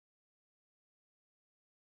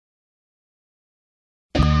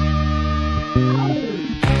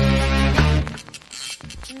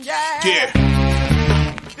Yeah.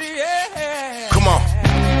 Come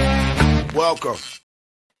on. Welcome.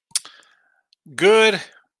 Good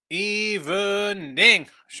evening.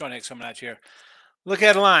 Sean Hicks coming at you here. Look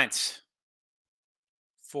at the lines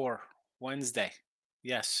for Wednesday.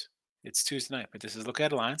 Yes, it's Tuesday night, but this is Look at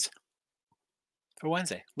the lines for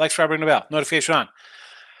Wednesday. Like, subscribe, ring the bell. Notification on.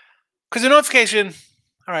 Because the notification,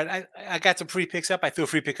 all right, I got some free picks up. I threw a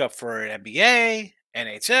free pick up for NBA,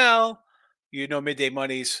 NHL. You know, midday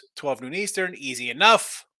money's 12 noon Eastern. Easy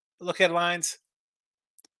enough. Look at lines.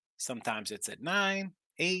 Sometimes it's at 9,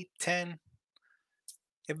 8, 10.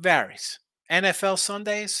 It varies. NFL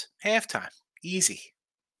Sundays, halftime. Easy.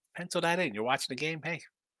 Pencil that in. You're watching the game. Hey,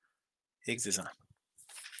 Higgs is on.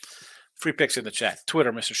 Free picks in the chat.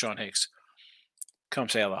 Twitter, Mr. Sean Higgs. Come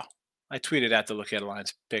say hello. I tweeted out the Look at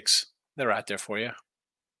Lines picks. They're out there for you.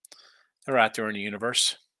 They're out there in the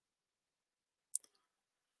universe.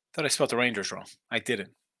 Thought I spelled the Rangers wrong. I didn't.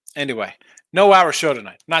 Anyway, no hour show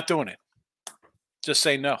tonight. Not doing it. Just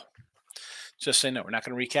say no. Just say no. We're not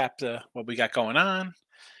going to recap what we got going on.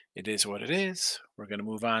 It is what it is. We're going to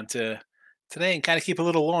move on to today and kind of keep a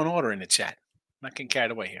little law and order in the chat. I'm not getting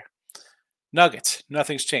carried away here. Nuggets.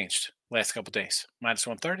 Nothing's changed last couple days. Minus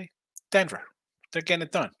 130. Denver. They're getting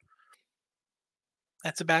it done.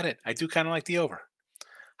 That's about it. I do kind of like the over.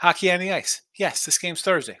 Hockey on the ice. Yes, this game's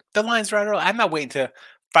Thursday. The line's right early. I'm not waiting to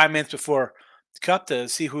 5 minutes before the Cup to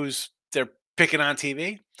see who's they're picking on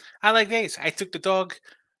TV. I like Vegas. I took the dog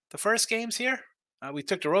the first games here. We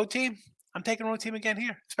took the road team. I'm taking road team again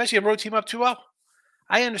here, especially a road team up 2-0.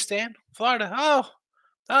 I understand. Florida,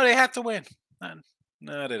 they have to win.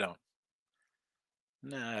 No, they don't.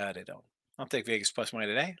 No, they don't. I'll take Vegas plus money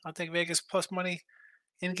today. I'll take Vegas plus money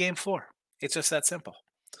in game 4. It's just that simple.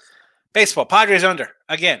 Baseball, Padres under.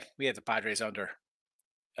 Again, we had the Padres under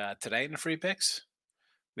today in the free picks.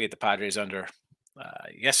 We had the Padres under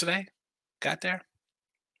yesterday. Got there.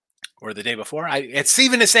 Or the day before. It's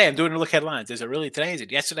even to say I'm doing a look at lines. Is it really today? Is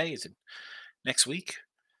it yesterday? Is it next week?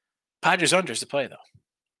 Padres under is the play, though.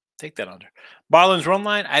 Take that under. Marlins run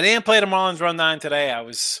line. I didn't play the Marlins run line today. I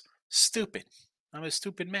was stupid. I'm a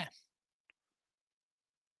stupid man.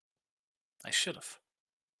 I should have.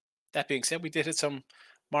 That being said, we did hit some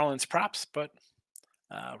Marlins props, but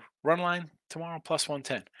run line tomorrow plus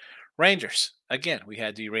 110. Rangers. Again, we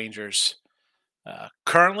had the Rangers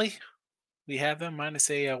currently. We have them minus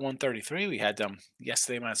a 133. We had them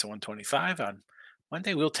yesterday minus a 125. On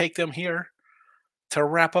Monday, we'll take them here to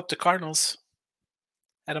wrap up the Cardinals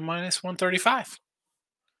at a minus 135.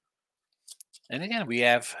 And again, we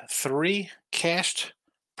have 3 cashed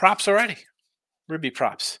props already. Ribby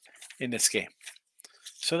props in this game.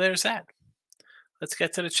 So there's that. Let's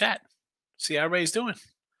get to the chat. See how Ray's doing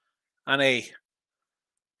on a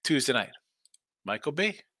Tuesday night. Michael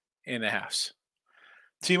B. in the house.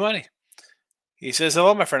 T-Money. He says,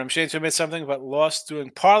 hello, my friend. I'm ashamed to admit something, but lost doing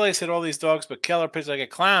parlays, hit all these dogs, but Keller pitched like a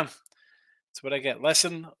clown. That's what I get.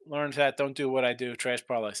 Lesson learned that. Don't do what I do. Trash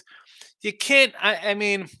parlays. You can't, I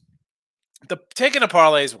mean, taking a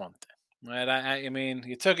parlay is one thing. Right? I mean,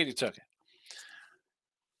 you took it.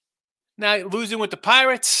 Now, losing with the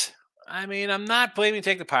Pirates, I mean, I'm not blaming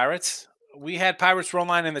take the Pirates. We had Pirates run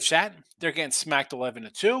line in the chat. They're getting smacked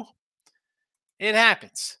 11-2. It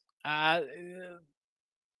happens.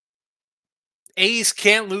 A's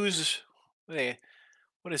can't lose.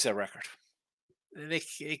 What is their record? They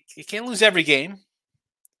can't lose every game.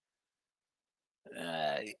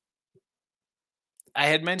 I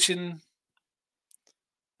had mentioned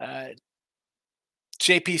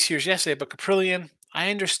JP Sears yesterday, but Caprillion,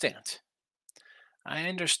 I understand.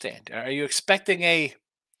 Are you expecting a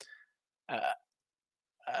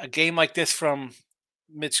game like this from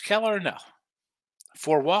Mitch Keller? No.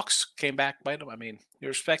 4 walks, came back, bite him. I mean,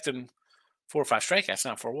 you're expecting 4 or 5 strikeouts,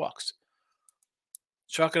 not 4 walks.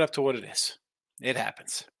 Chalk it up to what it is. It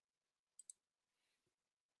happens.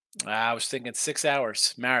 I was thinking 6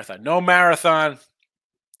 hours marathon. No marathon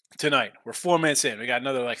tonight. We're 4 minutes in. We got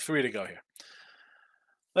another 3 to go here.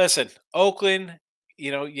 Listen, Oakland,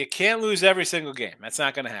 you can't lose every single game. That's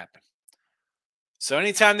not going to happen. So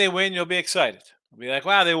anytime they win, you'll be excited. You'll be like,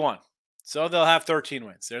 wow, they won. So they'll have 13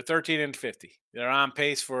 wins. They're 13-50. They're on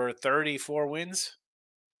pace for 34 wins.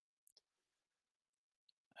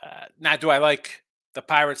 Now, do I like the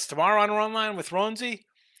Pirates tomorrow on run line with Ronzi?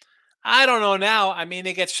 I don't know now. I mean,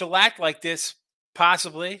 they get shellacked like this,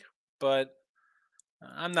 possibly, but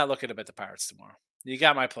I'm not looking to bet the Pirates tomorrow. You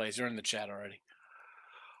got my plays. You're in the chat already.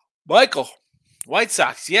 Michael, White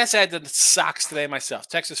Sox. Yes, I had the Sox today myself.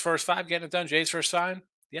 Texas first 5, getting it done. Jays first 5.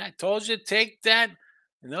 Yeah, I told you, take that.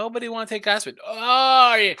 Nobody want to take Osmond.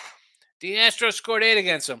 Oh, yeah. The Astros scored 8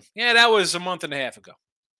 against them. Yeah, that was a month and a half ago.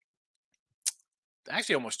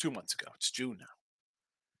 actually almost 2 months ago. It's June now.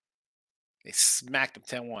 They smacked him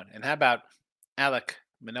 10-1. And how about Alec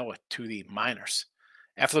Manoah to the Miners?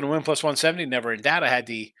 After the win plus 170, never in doubt. I had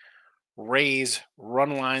the Rays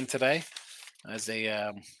run line today as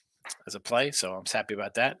a play, so I'm happy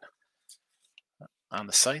about that. On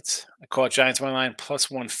the sites, I caught Giants money line plus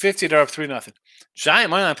 150. They're up 3-0. Giant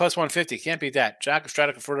money line plus 150. Can't beat that. Jack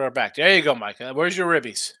Strata further back. There you go, Mike. Where's your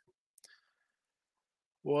ribbies?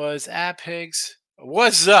 Was App Higgs?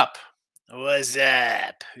 What's up? What's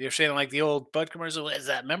up? You're saying like the old Bud commercial. What's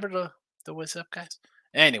up? Remember the what's up, guys?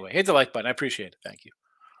 Anyway, hit the like button. I appreciate it. Thank you.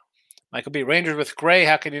 Michael B. Rangers with Gray.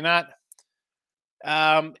 How can you not?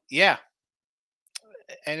 Yeah.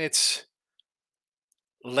 And it's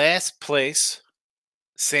last place.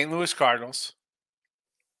 St. Louis Cardinals,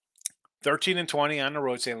 13-20 on the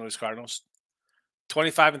road. St. Louis Cardinals,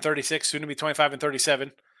 25-36, soon to be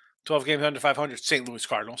 25-37, 12 games under 500. St. Louis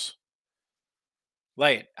Cardinals.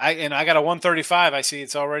 Lay it. I got a 135. I see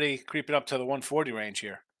it's already creeping up to the 140 range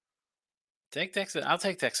here. Take Texas. I'll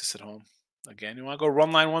take Texas at home. Again, you want to go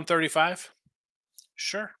run line 135?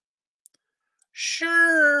 Sure.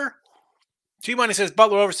 T-Money says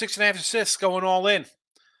Butler over 6.5 assists, going all in.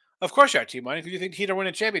 Of course you are, T-Money, because you think Heat are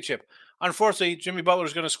winning a championship. Unfortunately, Jimmy Butler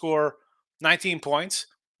is going to score 19 points.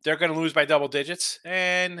 They're going to lose by double digits,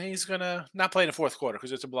 and he's going to not play in the fourth quarter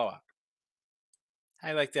because it's a blowout.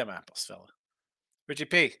 I like them apples, fella. Richie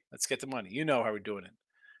P, let's get the money. You know how we're doing it.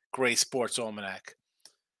 Great Sports Almanac.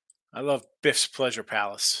 I love Biff's Pleasure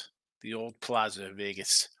Palace, the old plaza of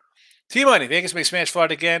Vegas. T-Money, Vegas may smash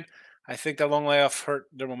Florida again. I think that long layoff hurt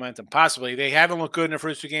their momentum. Possibly. They haven't looked good in their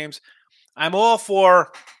first two games. I'm all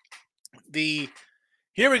for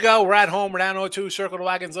here we go. We're at home. We're down 0-2. Circle the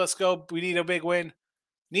wagons. Let's go. We need a big win.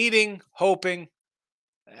 Needing, hoping.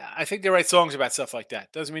 I think they write songs about stuff like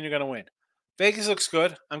that. Doesn't mean you're going to win. Vegas looks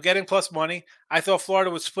good. I'm getting plus money. I thought Florida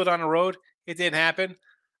would split on the road. It didn't happen.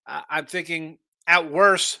 I'm thinking at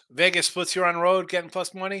worst, Vegas splits here on the road, getting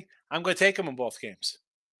plus money. I'm going to take them in both games.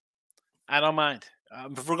 I don't mind.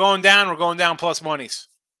 If we're going down plus monies.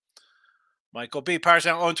 Michael B. Pirates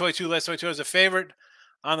down 0-22. Last 22 as a favorite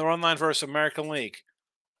on the run line versus American League.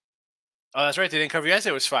 Oh, that's right. They didn't cover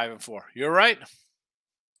yesterday. It was 5-4. You're right.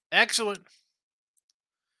 Excellent.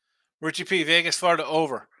 Richie P. Vegas, Florida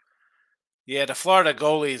over. Yeah, the Florida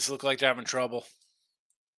goalies look like they're having trouble.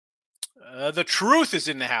 The truth is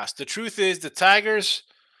in the house. The truth is the Tigers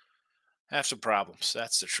have some problems.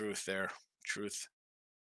 That's the truth there. Truth.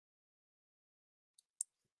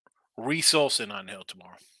 Reese Olson on the hill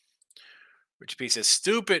tomorrow. Richie P says,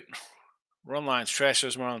 stupid. Run lines, trash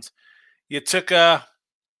those runs. You took a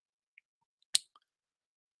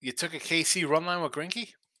KC run line with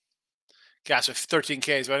Greinke? Gosh, with 13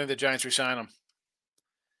 Ks. Why didn't the Giants resign him?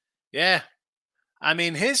 Yeah. I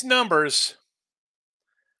mean, his numbers,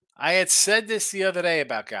 I had said this the other day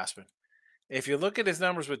about Gausman. If you look at his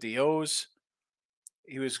numbers with the O's,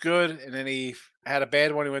 he was good, and then he had a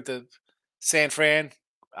bad one. He went to San Fran.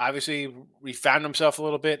 Obviously, he found himself a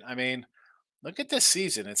little bit. I mean, look at this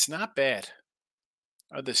season. It's not bad.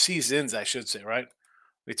 Or the seasons, I should say, right?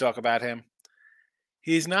 We talk about him.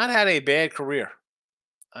 He's not had a bad career.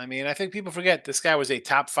 I mean, I think people forget this guy was a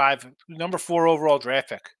top 5, number 4 overall draft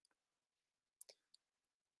pick.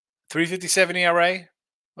 3.57 ERA.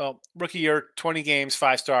 Well, rookie year, 20 games,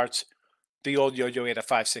 5 starts. The old Yo-Yo had a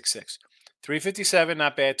 5.66. 3.57,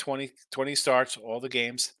 not bad. 20 starts, all the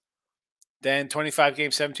games. Then 25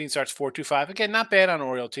 games, 17 starts, 4.25. Again, not bad on an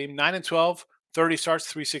Oriole team. 9-12, 30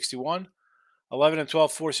 starts, 3.61. 11-12,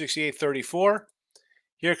 4.68, 34.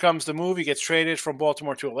 Here comes the move. He gets traded from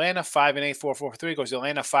Baltimore to Atlanta. 5-8, 4.43. Goes to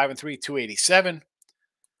Atlanta. 5-3, 2.87.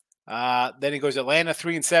 Then he goes to Atlanta.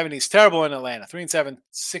 3-7. He's terrible in Atlanta. 3-7,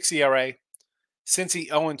 6 ERA. Cincy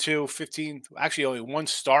 0-2, 15. Actually, only 1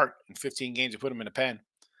 start in 15 games to put him in the pen.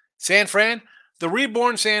 San Fran, the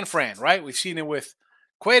reborn San Fran, right? We've seen it with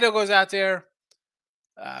Cueto goes out there.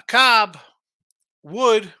 Cobb,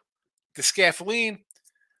 Wood, Descafferline.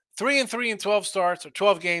 3-3 in 12 starts, or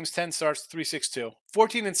 12 games, 10 starts, 3.62.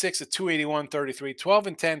 14-6 at 281, 33.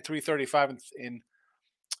 12-10, 335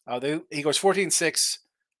 he goes 14-6,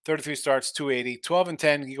 33 starts, 280.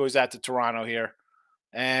 12-10, he goes out to Toronto here.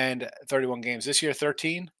 And 31 games this year,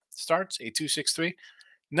 13 starts, a 2.63.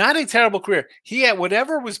 Not a terrible career. He had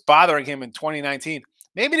whatever was bothering him in 2019.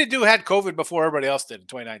 Maybe the dude had COVID before everybody else did in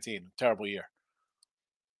 2019. Terrible year.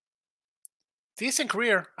 Decent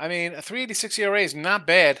career. I mean, a 3.86 ERA is not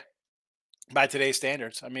bad by today's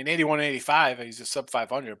standards. I mean, 81-85, he's a sub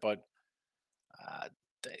 500, but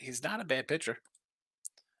he's not a bad pitcher.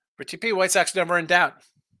 Richie P, White Sox never in doubt.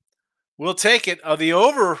 We'll take it. The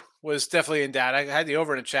over was definitely in doubt. I had the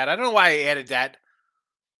over in the chat. I don't know why I added that.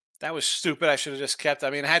 That was stupid. I should have just kept. I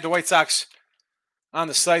mean, I had the White Sox on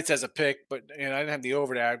the sites as a pick, but I didn't have the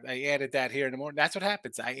over there. I added that here in the morning. That's what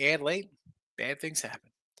happens. I add late. Bad things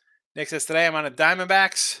happen. Nick says today I'm on the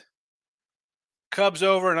Diamondbacks, Cubs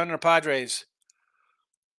over and under Padres.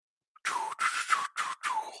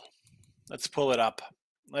 Let's pull it up.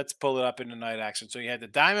 Let's pull it up in the night action. So you had the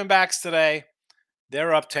Diamondbacks today.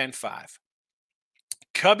 They're up 10-5.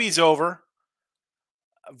 Cubbies over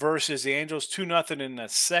versus the Angels 2-0 in the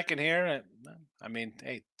second here. I mean,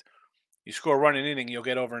 hey, you score a run an inning, you'll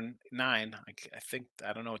get over 9. I think,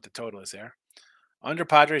 I don't know what the total is there. Under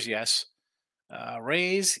Padres, yes.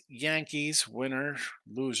 Rays, Yankees, winner,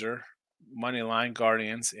 loser, money line,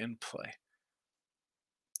 Guardians in play.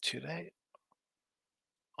 Today,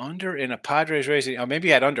 under in a Padres Rays. Oh, maybe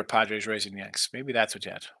you had under Padres Rays and Yanks. Maybe that's what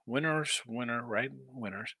you had. Winners, winner, right?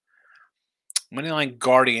 Winners. Moneyline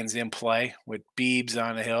Guardians in play with Beebs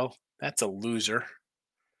on the hill. That's a loser.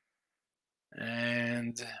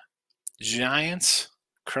 And Giants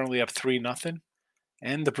currently up 3-0.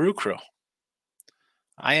 And the Brew Crew.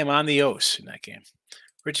 I am on the O's in that game.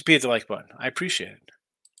 Richie P at the like button. I appreciate it.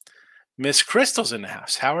 Miss Crystal's in the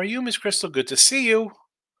house. How are you, Miss Crystal? Good to see you.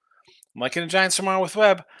 I'm liking the Giants tomorrow with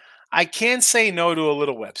Webb. I can't say no to a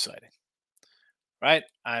little websiting. Right?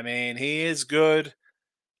 I mean, he is good.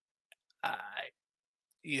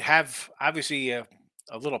 You have obviously a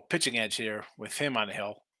little pitching edge here with him on the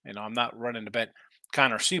hill. You know, I'm not running to bet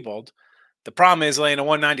Connor Siebold. The problem is laying a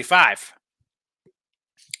 195.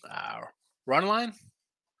 Run line?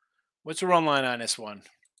 What's the run line on this one,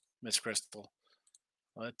 Miss Crystal?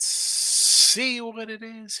 Let's see what it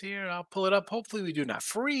is here. I'll pull it up. Hopefully we do not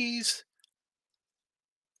freeze.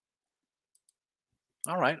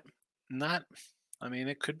 All right. I mean,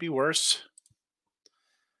 it could be worse.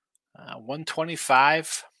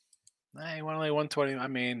 125. You want to lay 120? I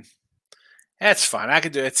mean, that's fine. I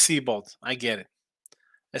could do it. It's Seabold. I get it.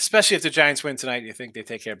 Especially if the Giants win tonight, you think they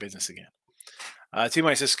take care of business again.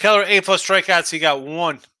 T-Money says, Keller A+ strikeouts. He got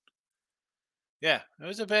 1. Yeah, it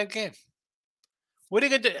was a bad game. What are you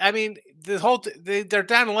going to do? I mean, they're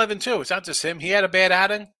down 11-2. It's not just him. He had a bad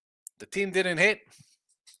outing. The team didn't hit.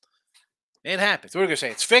 It happens. What are we going to say?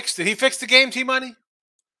 It's fixed. Did he fix the game, T-Money?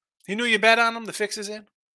 He knew you bet on him. The fix is in.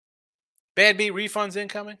 Bad beat refunds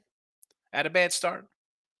incoming. At a bad start.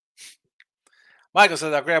 Michael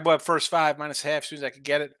says, I'll grab Webb first 5 minus half as soon as I can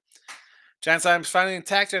get it. Giants items finally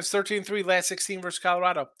intact. Giants 13-3 last 16 versus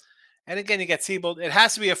Colorado. And again, you get Seabold. It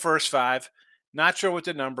has to be a first 5. Not sure what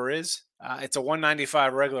the number is. It's a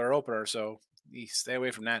 195 regular opener, so stay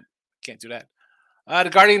away from that. Can't do that. The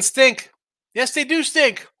Guardians stink. Yes, they do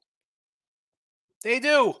stink. They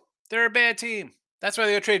do. They're a bad team. That's why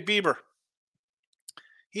they go trade Bieber.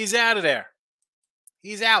 He's out of there.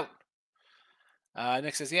 He's out.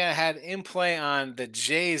 Nick says, yeah, I had in play on the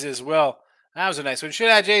Jays as well. That was a nice one. Should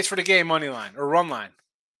have had Jays for the game money line or run line.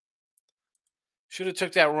 Should have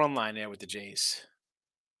took that run line there with the Jays.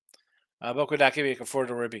 Boca Daki can afford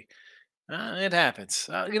to Ribby. It happens.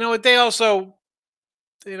 You know what? They also,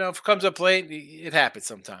 if it comes up late, it happens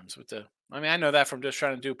sometimes. I know that from just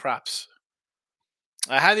trying to do props.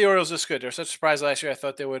 How the Orioles this good? They're such a surprise last year. I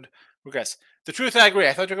thought they would regress. The truth, I agree.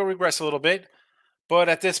 I thought they were going to regress a little bit. But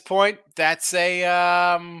at this point, that's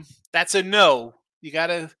a no. You got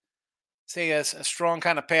to say a strong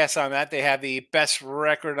kind of pass on that. They have the best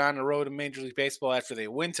record on the road in Major League Baseball after they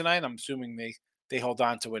win tonight. I'm assuming they hold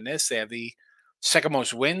on to win this. They have the second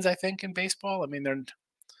most wins, I think, in baseball. I mean,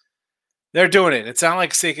 they're doing it. It's not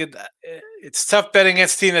like they could. It's tough betting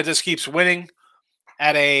against a team that just keeps winning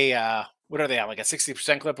at a what are they at, like a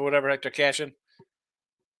 60% clip or whatever heck they're cashing.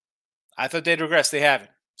 I thought they'd regress. They haven't.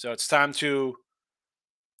 So it's time to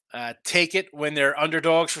take it when they're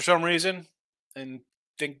underdogs for some reason and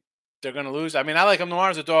think they're going to lose. I mean, I like them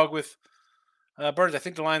tomorrow as a dog with Birds. I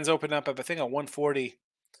think the line's open up, I think, at 140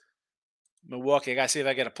 Milwaukee. I got to see if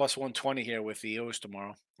I get a plus 120 here with the O's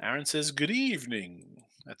tomorrow. Aaron says, good evening.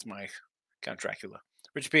 That's my Count Dracula.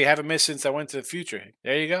 Richard P, haven't missed since I went to the future.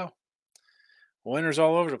 There you go. Winners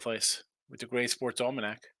all over the place with the Great Sports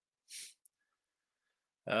Almanac.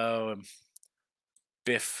 Biffco.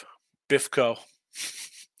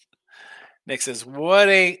 Nick says, what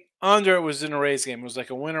a under it was in a Rays game. It was like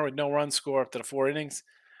a winner with no run score up to the 4 innings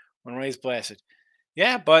when Rays blasted.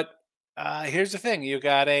 Yeah, but here's the thing. You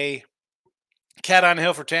got a cat on the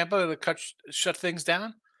hill for Tampa that shut things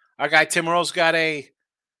down. Our guy Tim Rose got a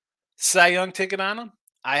Cy Young ticket on him.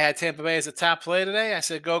 I had Tampa Bay as a top play today. I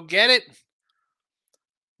said, go get it.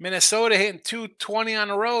 Minnesota hitting 220 on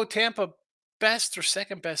the road. Tampa best or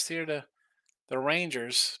second best here to the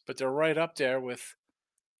Rangers, but they're right up there with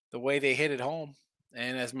the way they hit at home.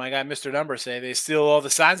 And as my guy Mr. Number say, they steal all the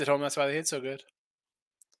signs at home. That's why they hit so good.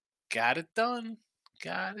 Got it done.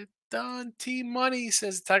 Got it done. Team Money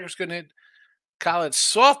says the Tigers couldn't hit college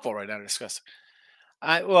softball right now. Discussing.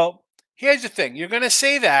 Well, here's the thing. You're going to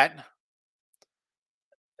say that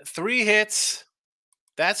 3 hits.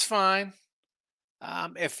 That's fine.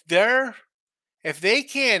 If they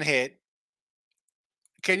can't hit,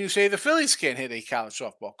 can you say the Phillies can't hit a college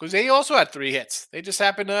softball? Because they also had 3 hits. They just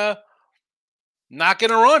happened to not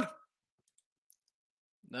in a run.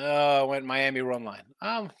 No, went Miami run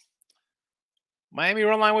line. Miami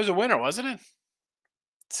run line was a winner, wasn't it?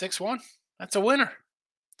 6-1. That's a winner.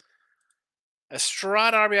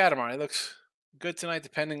 Estrada RBI tomorrow. He looks good tonight,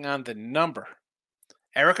 depending on the number.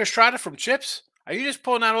 Eric Estrada from Chips. Are you just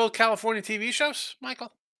pulling out old California TV shows,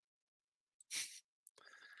 Michael?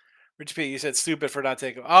 Rich P, you said stupid for not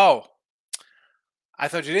taking. Oh, I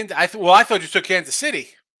thought you didn't. I thought you took Kansas City.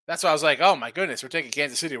 That's why I was like, oh my goodness, we're taking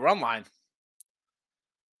Kansas City run line.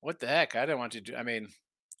 What the heck? I didn't want you to do. I mean,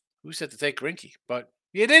 who said to take Greinke? But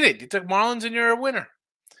you did it. You took Marlins and you're a winner.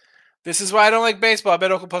 This is why I don't like baseball. I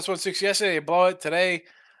bet Oakland plus 160 yesterday. They blow it today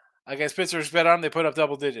against Pittsburgh's bet on. They put up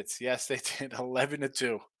double digits. Yes, they did.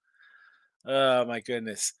 11-2. Oh my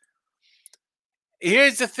goodness.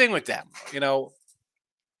 Here's the thing with them,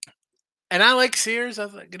 and I like Sears. I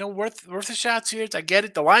was like, worth a shot, Sears. I get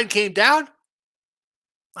it. The line came down.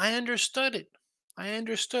 I understood it.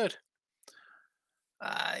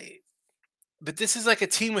 But this is like a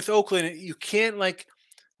team with Oakland. You can't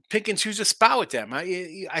pick and choose a spot with them.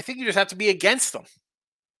 I think you just have to be against them.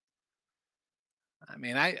 I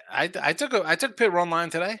mean, I took Pitt run line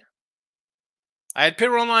today. I had Pitt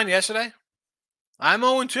run line yesterday. I'm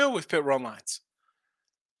 0-2 with Pitt run lines.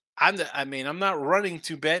 I'm not running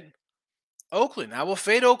to bet Oakland. I will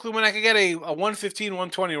fade Oakland when I can get a 115,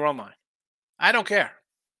 120 run line. I don't care.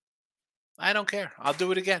 I'll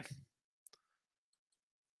do it again.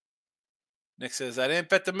 Nick says, I didn't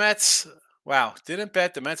bet the Mets. Wow, didn't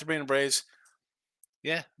bet. The Mets are beating the Braves.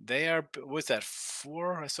 Yeah, they are. What's that,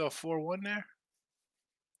 4? I saw 4-1 there.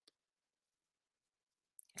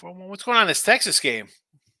 4-1. What's going on in this Texas game?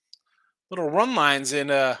 Little run lines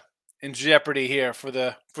in jeopardy here for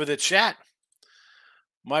the chat.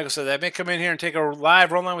 Michael said, I may come in here and take a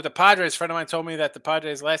live run line with the Padres. A friend of mine told me that the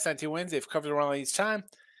Padres last 19 wins, they've covered the run line each time.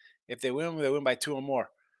 If they win by 2 or more.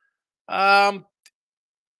 I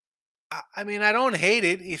don't hate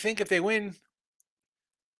it. You think if they win,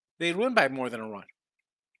 they'd win by more than a run.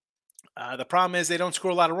 The problem is they don't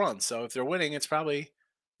score a lot of runs. So if they're winning, it's probably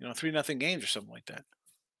 3-0 games or something like that.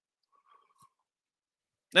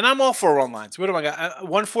 And I'm all for run lines. What do I got?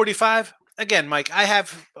 145? Again, Mike,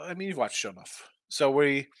 you've watched show enough. So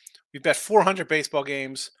we bet 400 baseball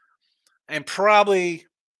games, and probably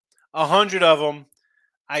 100 of them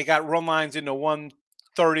I got run lines in the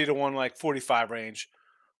 130 to 145 range.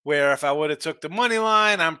 Where if I would have took the money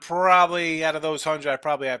line, I'm probably out of those 100, I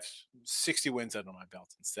probably have 60 wins under my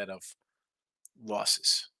belt instead of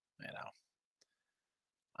losses.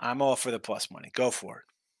 I'm all for the plus money. Go for it.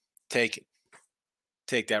 Take it.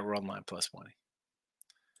 Take that run line plus money.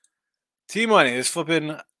 T-Money, this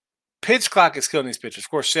flipping pitch clock is killing these pitchers. Of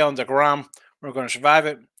course, Sale and DeGrom, we're going to survive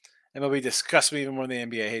it. MLB disgusts me even more than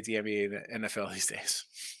the NBA. I hate the NBA and the NFL these days.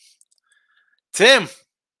 Tim,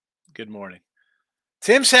 good morning.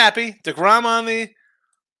 Tim's happy. DeGrom on the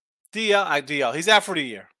DL. He's out for the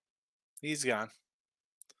year. He's gone.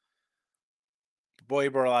 Boy, he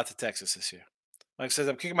brought a lot to Texas this year. Mike says,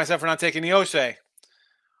 I'm kicking myself for not taking the Osei.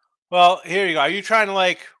 Well, here you go. Are you trying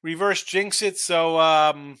to reverse jinx it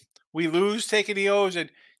so we lose taking the O's? And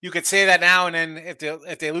you could say that now, and then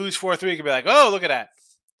if they lose 4-3, you could be like, oh, look at that.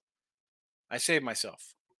 I saved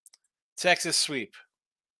myself. Texas sweep.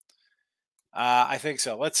 I think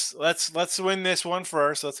so. Let's win this one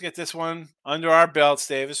first. Let's get this one under our belts,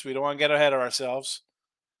 Davis. We don't want to get ahead of ourselves.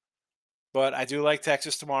 But I do like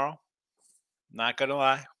Texas tomorrow. Not gonna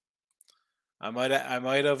lie. I might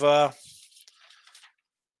have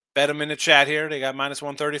bet them in the chat here. They got minus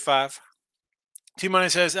 135. T-Money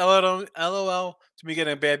says, LOL to me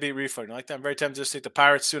getting a bad beat refund. I like that. I'm very tempted to take the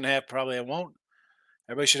Pirates 2.5. Probably I won't.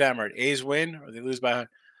 Everybody should hammer it. A's win or they lose by 100.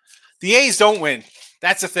 The A's don't win.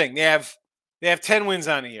 That's the thing. They have 10 wins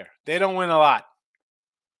on the year. They don't win a lot.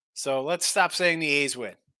 So let's stop saying the A's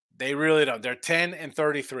win. They really don't. They're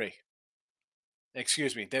 10-33.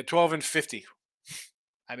 Excuse me. They're 12-50.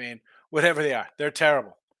 Whatever they are. They're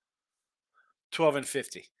terrible.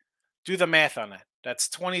 12-50. Do the math on that. That's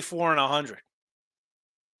 24-100.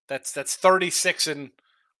 That's 36-150.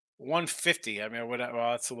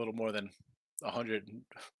 That's a little more than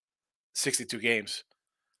 162 games.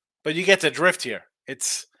 But you get the drift here.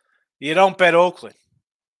 It's You don't bet Oakland.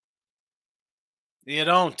 You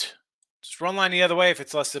don't. Just run line the other way if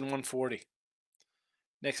it's less than 140.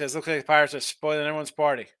 Nick says, looks like the Pirates are spoiling everyone's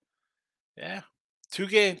party. Yeah. Two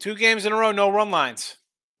games in a row, no run lines.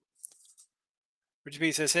 Richard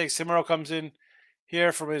B says, hey, Simero comes in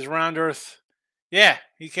here from his Round Earth. Yeah,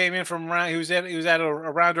 he came in from he was at a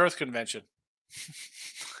Round Earth convention.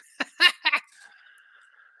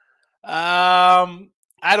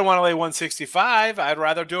 I don't want to lay 165. I'd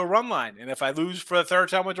rather do a run line. And if I lose for the third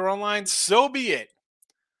time with the run line, so be it.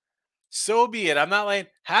 So be it. I'm not laying.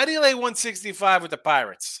 How do you lay 165 with the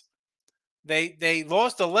Pirates? They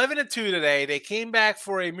lost 11-2 today. They came back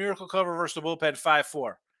for a miracle cover versus the bullpen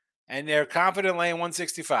 5-4. And they're confident laying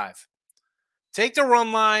 165. Take the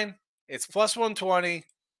run line. It's plus 120.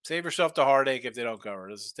 Save yourself the heartache if they don't cover.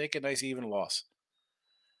 Just take a nice even loss.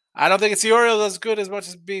 I don't think it's the Orioles as good as much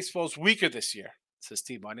as baseball's weaker this year, says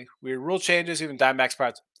T Money. Weird rule changes, even Diamondbacks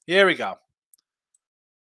Pirates. Here we go.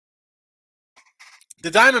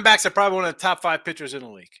 The Diamondbacks are probably one of the top 5 pitchers in the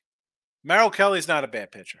league. Merrill Kelly's not a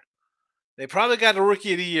bad pitcher. They probably got a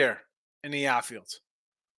rookie of the year in the outfield.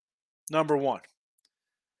 Number 1.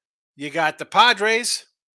 You got the Padres,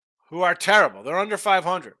 who are terrible. They're under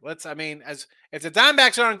 500. If the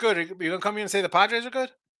Diamondbacks aren't good, you're going to come here and say the Padres are good?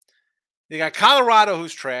 You got Colorado,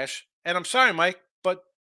 who's trash. And I'm sorry, Mike, but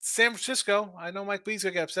San Francisco, I know Mike B's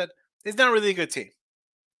going to get upset, is not really a good team.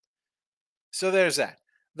 So there's that.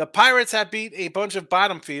 The Pirates have beat a bunch of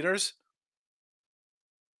bottom feeders.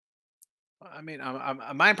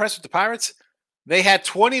 Am I impressed with the Pirates? They had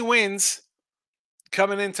 20 wins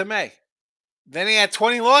coming into May. Then they had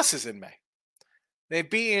 20 losses in May. They've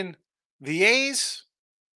beaten the A's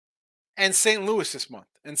and St. Louis this month.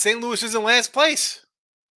 And St. Louis is in last place.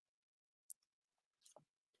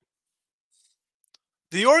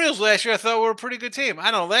 The Orioles last year I thought were a pretty good team.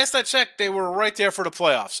 I don't know. Last I checked, they were right there for the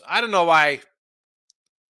playoffs. I don't know why.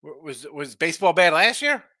 Was baseball bad last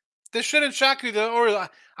year? This shouldn't shock you. The Orioles.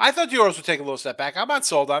 I thought the Orioles would take a little step back. I'm not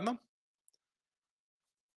sold on them.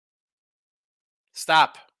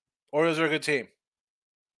 Stop. Orioles are a good team.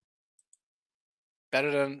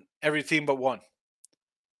 Better than every team but one,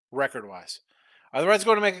 record-wise. Are the Reds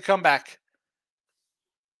going to make a comeback?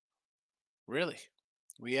 Really?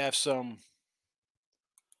 We have some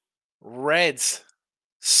Reds,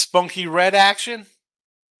 spunky red action,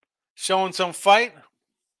 showing some fight.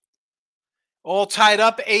 All tied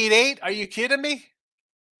up 8-8. Are you kidding me?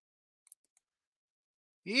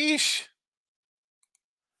 Yeesh.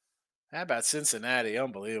 How about Cincinnati?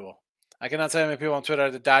 Unbelievable. I cannot tell how many people on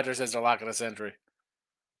Twitter the Dodgers as their lock of the century.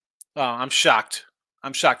 Oh, I'm shocked.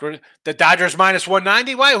 I'm shocked. The Dodgers minus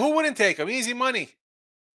 190? Why? Who wouldn't take them? Easy money.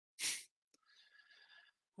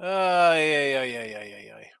 Yeah.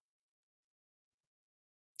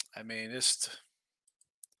 I mean,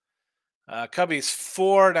 Cubbies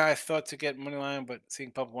 4. Now I thought to get money line, but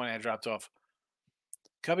seeing public money, I dropped off.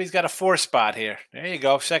 Cubbies got a 4 spot here. There you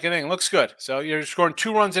go. Second inning. Looks good. So you're scoring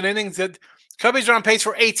 2 runs in innings. Cubbies are on pace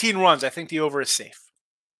for 18 runs. I think the over is safe.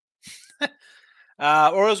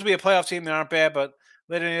 Orioles will be a playoff team. They aren't bad, but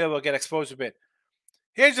later in the year will get exposed a bit.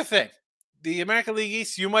 Here's the thing. The American League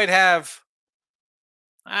East, you might have,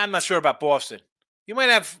 I'm not sure about Boston. You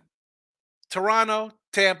might have Toronto,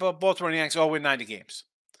 Tampa, Baltimore, and the Yankees all win 90 games.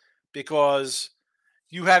 Because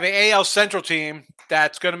you have an AL Central team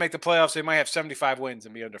that's going to make the playoffs. They might have 75 wins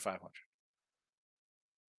and be under 500.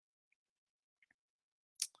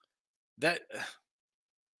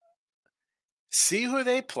 See who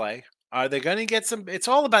they play. Are they going to get some? It's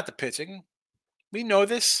all about the pitching. We know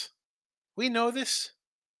this. Who's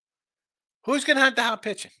going to have the hot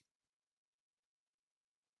pitching?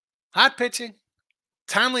 Hot pitching,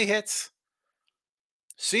 timely hits.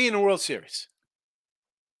 See you in the World Series.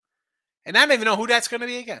 And I don't even know who that's going to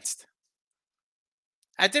be against.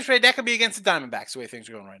 At this rate, that could be against the Diamondbacks the way things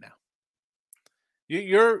are going right now.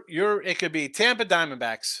 It could be Tampa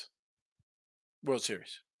Diamondbacks World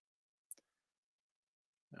Series.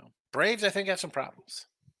 Braves, I think, have some problems.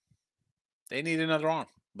 They need another arm.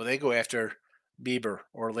 But they go after Bieber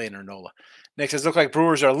or Lane or Nola. Nick says, look like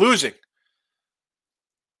Brewers are losing.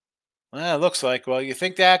 Well, it looks like. Well, you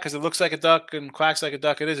think that because it looks like a duck and quacks like a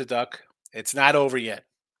duck. It is a duck. It's not over yet.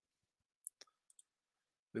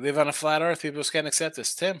 We live on a flat earth. People just can't accept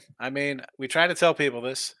this. Tim, we try to tell people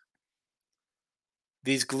this.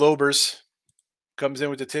 These Globers comes in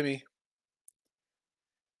with the Timmy.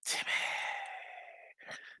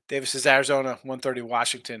 Davis says Arizona, 130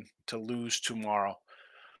 Washington to lose tomorrow.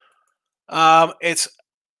 It's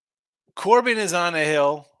Corbin is on a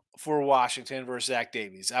hill for Washington versus Zach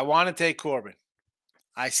Davies. I want to take Corbin.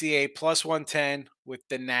 I see a plus 110 with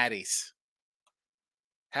the Natties.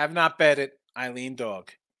 Have not bet it. Eileen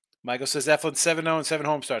Dog. Michael says Eflin 7-0 and 7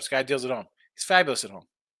 home starts. Guy deals at home. He's fabulous at home.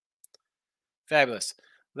 Fabulous.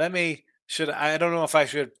 I don't know if I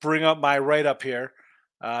should bring up my write-up here.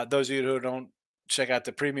 Those of you who don't check out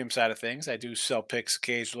the premium side of things, I do sell picks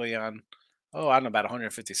occasionally on, I don't know, about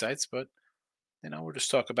 150 sites, but, we'll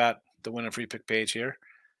just talk about the win and free pick page here.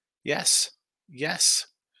 Yes,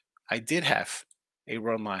 I did have a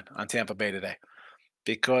run line on Tampa Bay today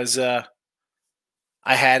because I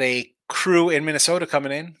had a crew in Minnesota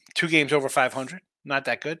coming in, 2 games over 500. Not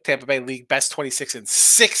that good. Tampa Bay league best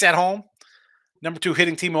 26-6 at home. Number 2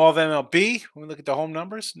 hitting team all of MLB. When we look at the home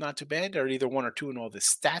numbers, not too bad. They're either 1 or 2 in all the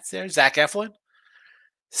stats there. Zach Eflin,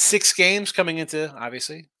 6 games coming into,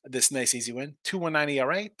 obviously, this nice easy win. 2.19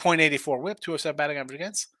 ERA, .84 whip, 207 batting average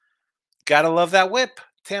against. Gotta love that whip.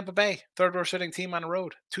 Tampa Bay, 3rd worst hitting team on the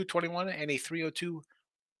road. 221 and a 302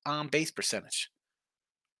 on base percentage.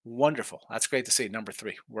 Wonderful. That's great to see. Number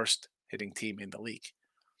 3 worst hitting team in the league.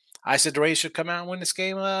 I said the Rays should come out and win this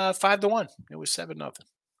game 5-1. It was 7-0.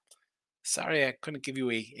 Sorry, I couldn't give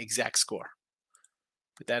you a exact score,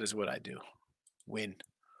 but that is what I do. Win.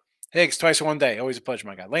 Higgs, twice in one day. Always a pleasure,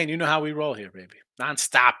 my guy. Lane, you know how we roll here, baby.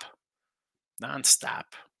 Non-stop.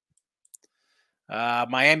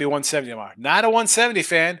 Miami 170 tomorrow. Not a 170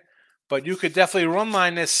 fan, but you could definitely run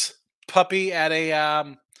line this puppy at a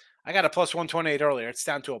I got a plus 128 earlier. It's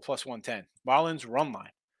down to a plus 110. Marlins run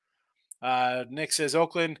line. Nick says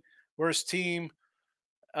Oakland, worst team.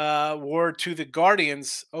 Word to the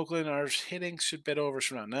Guardians. Oakland are hitting. Should bet overs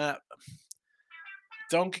from now.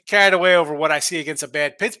 Don't get carried away over what I see against a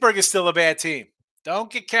bad. Pittsburgh is still a bad team.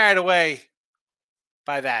 Don't get carried away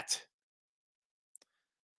by that.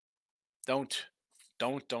 Don't. If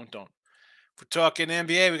we're talking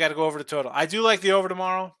NBA, we got to go over the total. I do like the over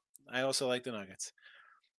tomorrow. I also like the Nuggets.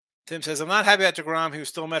 Tim says, I'm not happy at DeGrom. He was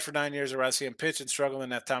still met for 9 years. I'd rather see him pitch and struggle than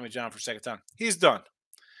have Tommy John for a second time. He's done.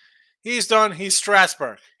 He's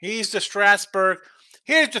Strasburg. He's the Strasburg.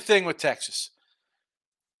 Here's the thing with Texas.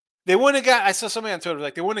 They wouldn't have got, I saw somebody on Twitter,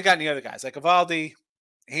 like they wouldn't have gotten the other guys, like Evaldi,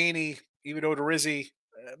 Haney, even Odorizzi.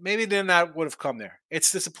 Maybe then that would have come there.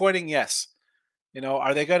 It's disappointing, yes.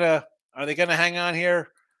 Are they gonna hang on here?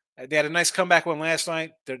 They had a nice comeback one last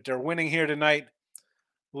night. They're winning here tonight.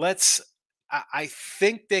 I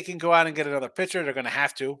think they can go out and get another pitcher. They're going to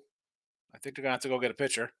have to. I think they're going to have to go get a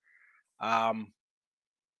pitcher. But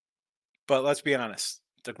let's be honest.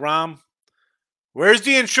 DeGrom, where's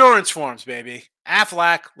the insurance forms, baby?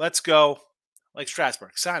 Aflac, let's go. Like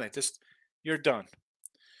Strasburg, sign it. You're done.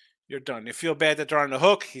 You're done. You feel bad that they're on the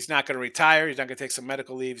hook. He's not going to retire. He's not going to take some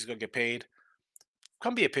medical leave. He's going to get paid.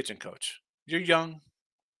 Come be a pitching coach. You're young.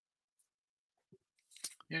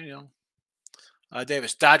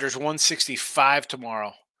 Davis, Dodgers 165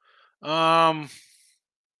 tomorrow. I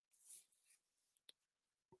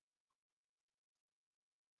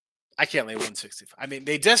can't lay 165. I mean,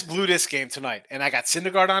 they just blew this game tonight, and I got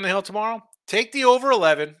Syndergaard on the hill tomorrow. Take the over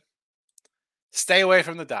 11. Stay away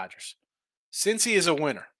from the Dodgers. Since he is a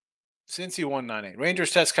winner. Since he won 9-8.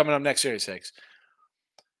 Rangers test coming up next series, Higgs.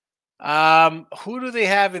 Who do they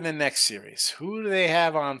have in the next series? Who do they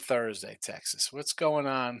have on Thursday, Texas? What's going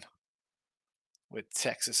on with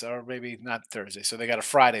Texas? Or maybe not Thursday. So they got a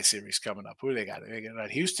Friday series coming up. Who do they got? They got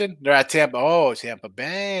at Houston? They're at Tampa. Oh, Tampa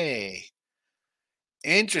Bay.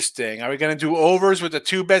 Interesting. Are we going to do overs with the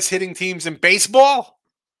 2 best hitting teams in baseball?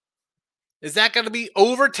 Is that going to be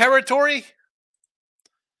over territory?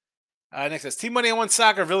 Next is Team Money on One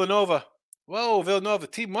Soccer, Villanova. Whoa, Villanova.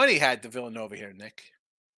 Team Money had the Villanova here, Nick.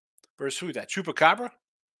 Versus who? That Chupacabra?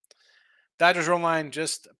 Dodgers run line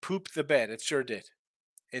just pooped the bed. It sure did.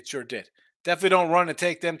 Definitely don't run and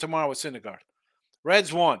take them tomorrow with Syndergaard.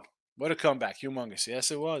 Reds won. What a comeback. Humongous. Yes,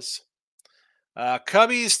 it was.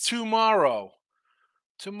 Cubbies tomorrow.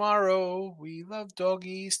 Tomorrow, we love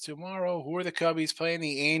doggies. Tomorrow, who are the Cubbies playing?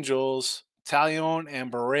 The Angels, Talion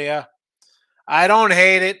and Berea. I don't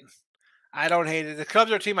hate it. The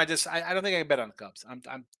Cubs are a team I don't think I can bet on the Cubs.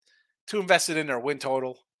 I'm too invested in their win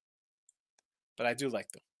total, but I do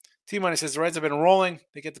like them. T-Money says the Reds have been rolling.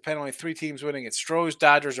 They get the pen only 3 teams winning. It's Stros,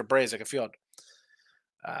 Dodgers, or Braves. I can feel it.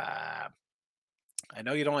 I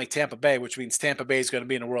know you don't like Tampa Bay, which means Tampa Bay is going to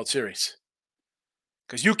be in the World Series.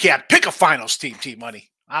 Because you can't pick a finals team, T-Money.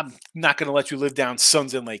 I'm not going to let you live down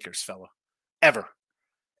Suns and Lakers, fella. Ever.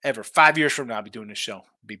 5 years from now, I'll be doing this show. I'll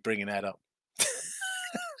be bringing that up.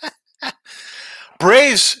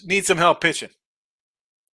 Braves need some help pitching.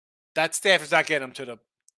 That staff is not getting them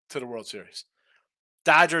to the World Series.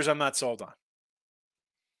 Dodgers, I'm not sold on.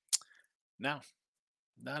 No.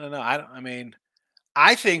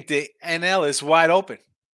 I think the NL is wide open.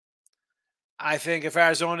 I think if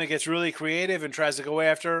Arizona gets really creative and tries to go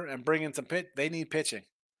after and bring in some they need pitching.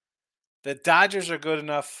 The Dodgers are good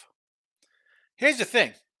enough. Here's the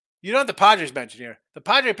thing. You know what the Padres mentioned here? The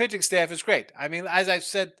Padre pitching staff is great. I mean, as I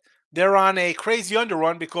said, they're on a crazy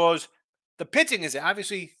underrun because the pitching is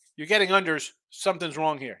obviously you're getting unders. Something's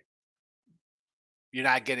wrong here. You're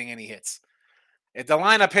not getting any hits. If the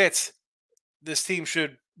lineup hits, this team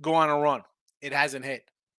should go on a run. It hasn't hit.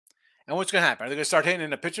 And what's going to happen? Are they going to start hitting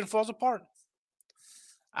and the pitching falls apart?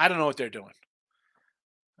 I don't know what they're doing.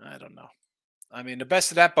 I don't know. I mean, the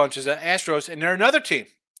best of that bunch is the Astros, and they're another team.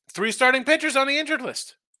 3 starting pitchers on the injured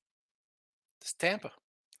list. It's Tampa.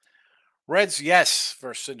 Reds, yes,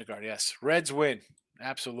 versus Syndergaard, yes. Reds win.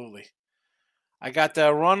 Absolutely. I got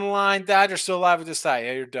the run line. Dodgers still alive with this tie.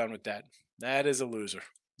 Yeah, you're done with that. That is a loser.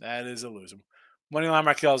 That is a loser. Moneyline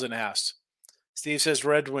Markel's in the house. Steve says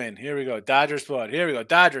red win. Here we go. Dodgers blood. Here we go.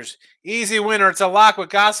 Dodgers. Easy winner. It's a lock with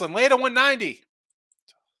Goslin. Later 190.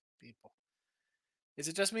 People. Is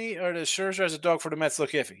it just me or does Scherzer as a dog for the Mets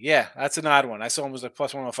look iffy? Yeah, that's an odd one. I saw him was like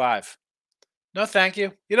plus 105. No, thank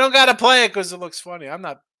you. You don't got to play it because it looks funny. I'm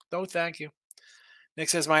not. No, thank you. Nick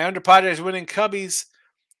says my under Padres winning. Cubbies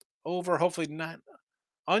over. Hopefully not.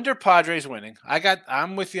 Under Padres winning.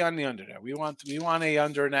 I'm with you on the under there. We want a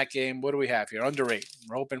under in that game. What do we have here? Under 8.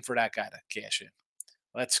 We're hoping for that guy to cash in.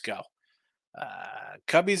 Let's go.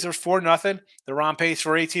 Cubbies are 4-0. They're on pace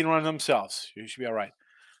for 18 runs themselves. You should be all right.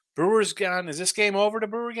 Brewers gone. Is this game over? The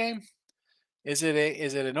Brewer game? Is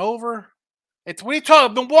it an over? It's what are you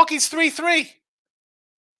talking? Milwaukee's 3-3.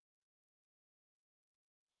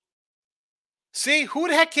 See, who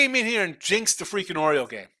the heck came in here and jinxed the freaking Oriole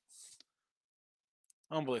game?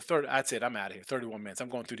 Unbelievable. That's it. I'm out of here. 31 minutes. I'm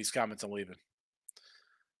going through these comments. I'm leaving.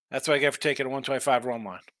 That's what I get for taking a 125 run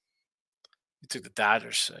line. You took the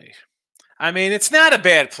Dodgers. I mean, it's not a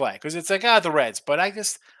bad play because it's like, the Reds. But I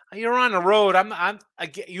just, you're on the road.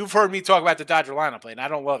 You've heard me talk about the Dodger lineup play, and I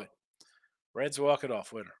don't love it. Reds walk it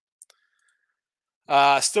off. Winner.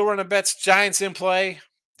 Still running bets. Giants in play.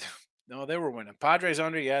 No, they were winning. Padres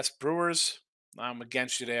under, yes. Brewers, I'm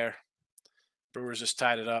against you there. Brewers just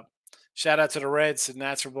tied it up. Shout out to the Reds. The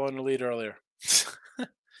Nats were blowing the lead earlier.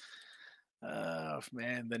 Oh,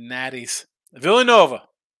 man. The Natties. Villanova.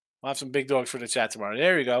 We'll have some big dogs for the chat tomorrow.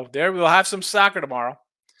 There you go. There we'll have some soccer tomorrow.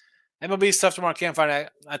 MLB stuff tomorrow. Can't find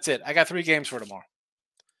it. That's it. I got 3 games for tomorrow.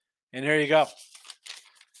 And here you go.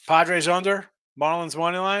 Padres under, Marlins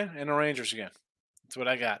money line, and the Rangers again. That's what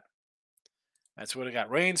I got. That's what I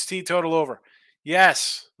got. Reigns T total over.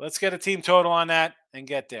 Yes. Let's get a team total on that and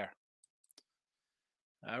get there.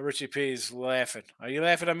 Richie P's laughing. Are you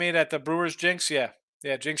laughing at me that the Brewers jinx? Yeah.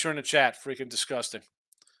 Yeah, jinx are in the chat. Freaking disgusting.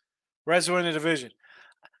 Reds win the division.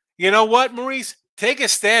 You know what, Maurice? Take a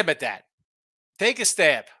stab at that. Take a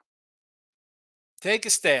stab. Take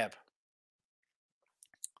a stab.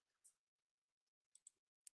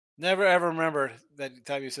 Never ever remember that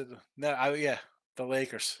time you said, the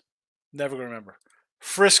Lakers. Never gonna remember.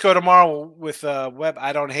 Frisco tomorrow with Webb.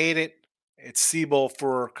 I don't hate it. It's Seabowl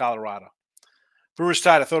for Colorado. Brewers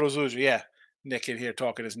tied. I thought it was loser. Yeah. Nick in here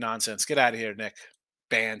talking his nonsense. Get out of here, Nick.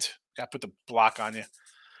 Banned. Got to put the block on you.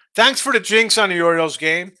 Thanks for the jinx on the Orioles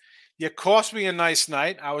game. You cost me a nice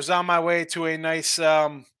night. I was on my way to a nice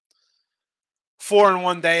 4-1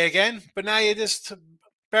 day again, but now you just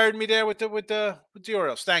buried me there with the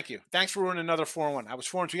Orioles. Thank you. Thanks for ruining another 4-1. I was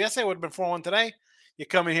 4-2 yesterday. I would have been 4-1 today. You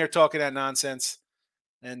come in here talking that nonsense,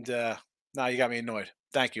 and now you got me annoyed.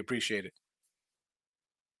 Thank you. Appreciate it.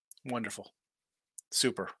 Wonderful.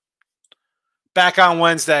 Super. Back on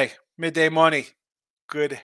Wednesday. Midday money. Good